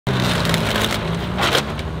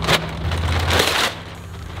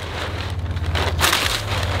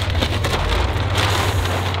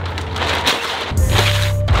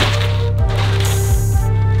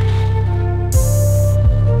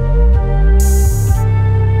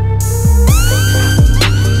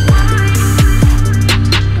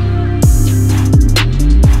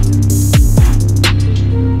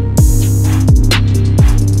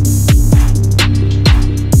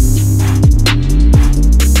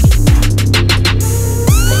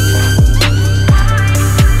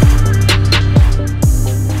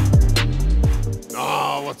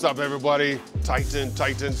What's up, everybody?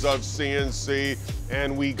 Titans of CNC,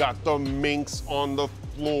 and we got the MYNX on the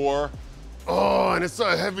floor. Oh, and it's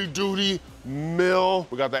a heavy-duty mill.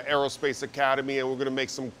 We got the Aerospace Academy, and we're gonna make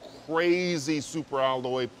some crazy super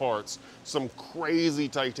alloy parts, some crazy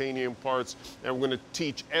titanium parts, and we're gonna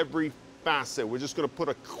teach every facet. We're just gonna put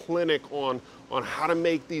a clinic on how to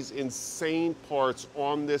make these insane parts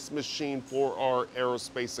on this machine for our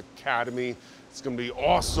Aerospace Academy. It's gonna be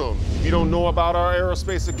awesome. If you don't know about our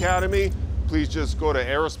Aerospace Academy, please just go to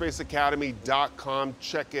aerospaceacademy.com,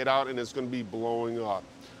 check it out, and it's gonna be blowing up.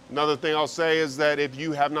 Another thing I'll say is that if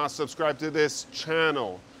you have not subscribed to this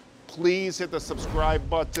channel, please hit the subscribe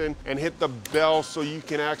button and hit the bell so you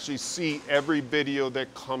can actually see every video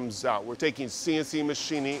that comes out. We're taking CNC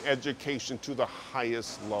machining education to the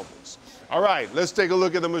highest levels. All right, let's take a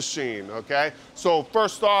look at the machine, okay? So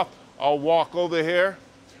first off, I'll walk over here.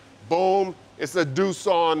 Boom, it's a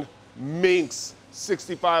Doosan MYNX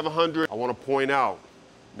 6500. I wanna point out,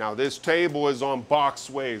 now this table is on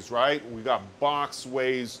boxways, right? We got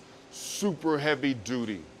boxways, super heavy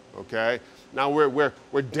duty, okay? Now we're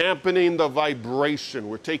dampening the vibration.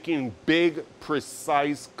 We're taking big,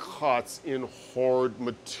 precise cuts in hard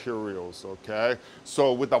materials, okay?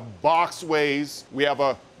 So with the boxways, we have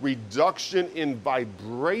a reduction in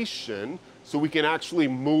vibration so we can actually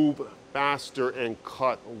move faster and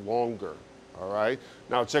cut longer. All right,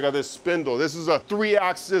 now check out this spindle. This is a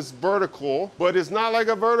 3-axis vertical, but it's not like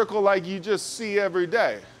a vertical like you just see every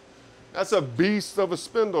day. That's a beast of a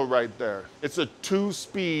spindle right there. It's a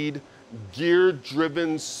 2-speed,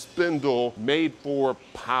 gear-driven spindle made for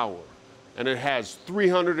power. And it has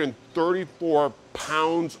 334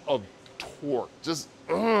 pounds of torque. Just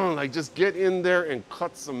get in there and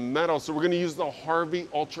cut some metal. So we're gonna use the Harvey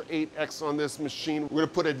Ultra 8X on this machine. We're gonna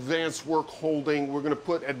put advanced work holding. We're gonna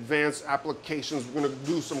put advanced applications. We're gonna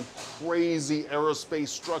do some crazy aerospace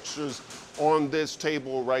structures on this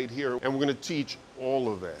table right here. And we're gonna teach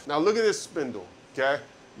all of it. Now look at this spindle, okay?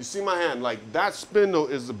 You see my hand, like that spindle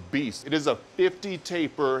is a beast. It is a 50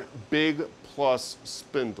 taper big plus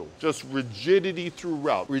spindle. Just rigidity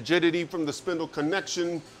throughout. Rigidity from the spindle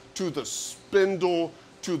connection to the spindle,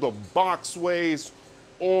 to the boxways,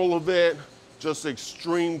 all of it, just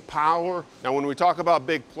extreme power. Now, when we talk about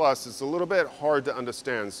Big Plus, it's a little bit hard to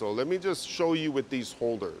understand. So let me just show you with these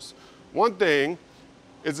holders. One thing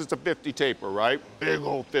is it's a 50 taper, right? Big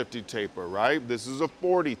old 50 taper, right? This is a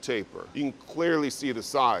 40 taper. You can clearly see the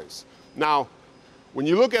size. Now, when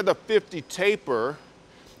you look at the 50 taper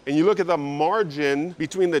and you look at the margin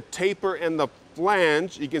between the taper and the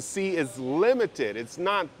flange, you can see it's limited. It's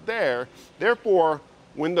not there. Therefore,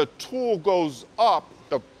 when the tool goes up,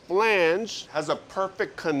 the flange has a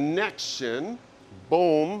perfect connection,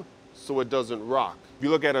 boom, so it doesn't rock. If you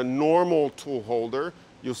look at a normal tool holder,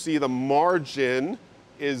 you'll see the margin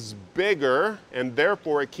is bigger, and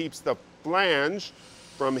therefore it keeps the flange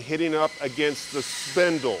from hitting up against the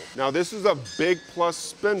spindle. Now this is a Big Plus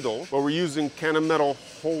spindle, but we're using Kennametal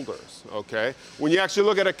holders, okay? When you actually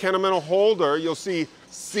look at a Kennametal holder, you'll see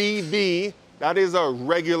CV, that is a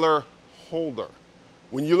regular holder.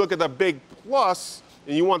 When you look at the Big Plus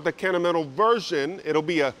and you want the Kennametal version, it'll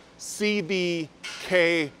be a CVKV.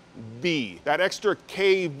 That extra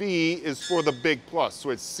KV is for the Big Plus.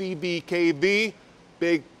 So it's CVKV,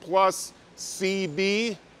 Big Plus,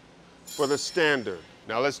 CV for the standard.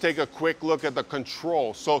 Now let's take a quick look at the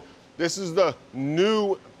control. So this is the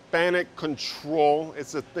new FANUC control.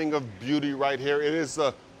 It's a thing of beauty right here. It is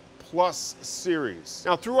a Plus series.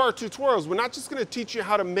 Now through our tutorials, we're not just gonna teach you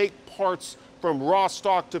how to make parts from raw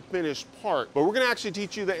stock to finished part, but we're gonna actually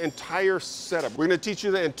teach you the entire setup. We're gonna teach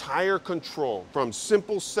you the entire control, from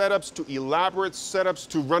simple setups to elaborate setups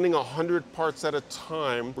to running 100 parts at a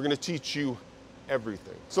time. We're gonna teach you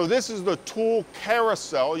everything. So this is the tool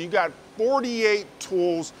carousel. You got 48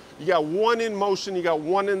 tools. You got one in motion, you got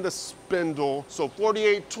one in the spindle. So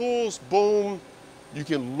 48 tools, boom. You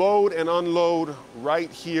can load and unload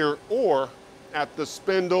right here or at the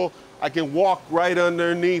spindle. I can walk right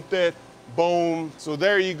underneath it, boom. So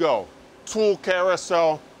there you go. Tool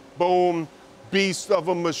carousel, boom. Beast of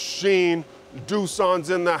a machine. Doosan's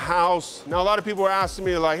in the house. Now a lot of people are asking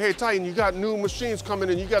me like, hey Titan, you got new machines coming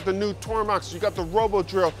in, you got the new Tormax, you got the Robo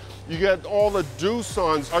Drill, you got all the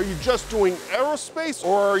Doosans. Are you just doing aerospace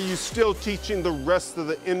or are you still teaching the rest of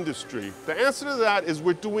the industry? The answer to that is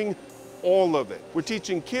we're doing all of it. We're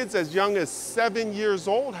teaching kids as young as 7 years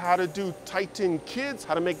old how to do Titan Kids,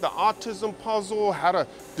 how to make the autism puzzle, how to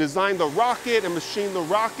design the rocket and machine the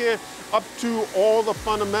rocket, up to all the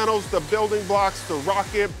fundamentals, the building blocks, the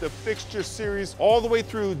rocket, the fixture series, all the way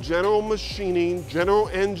through general machining, general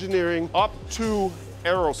engineering, up to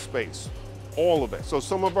aerospace. all of it. So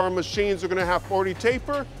some of our machines are gonna have 40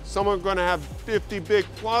 taper, some are gonna have 50 big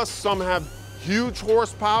plus, some have huge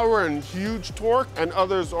horsepower and huge torque, and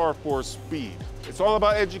others are for speed. It's all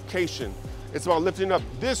about education. It's about lifting up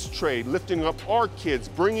this trade, lifting up our kids,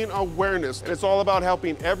 bringing awareness, and it's all about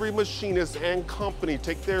helping every machinist and company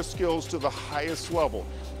take their skills to the highest level.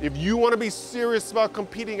 If you want to be serious about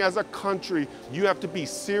competing as a country, you have to be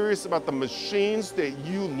serious about the machines that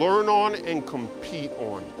you learn on and compete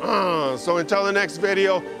on. So until the next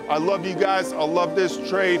video, I love you guys. I love this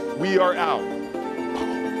trade. We are out.